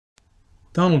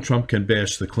Donald Trump can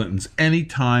bash the Clintons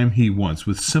anytime he wants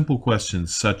with simple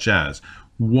questions such as,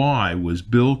 why was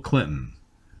Bill Clinton,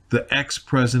 the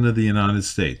ex-president of the United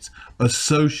States,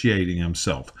 associating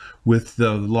himself with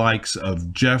the likes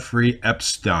of Jeffrey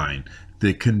Epstein,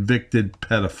 the convicted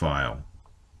pedophile?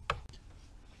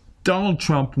 Donald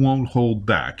Trump won't hold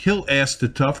back. He'll ask the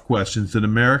tough questions that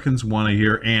Americans want to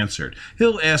hear answered.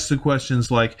 He'll ask the questions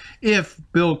like, if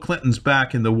Bill Clinton's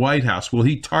back in the White House, will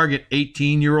he target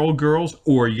 18-year-old girls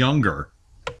or younger?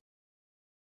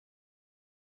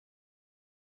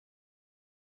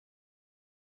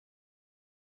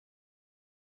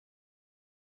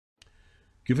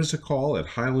 Give us a call at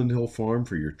Highland Hill Farm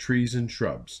for your trees and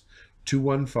shrubs.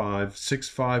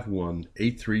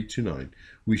 215-651-8329.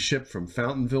 We ship from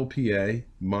Fountainville, PA,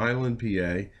 Milan,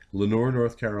 PA, Lenore,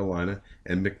 North Carolina,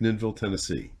 and McMinnville,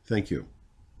 Tennessee. Thank you.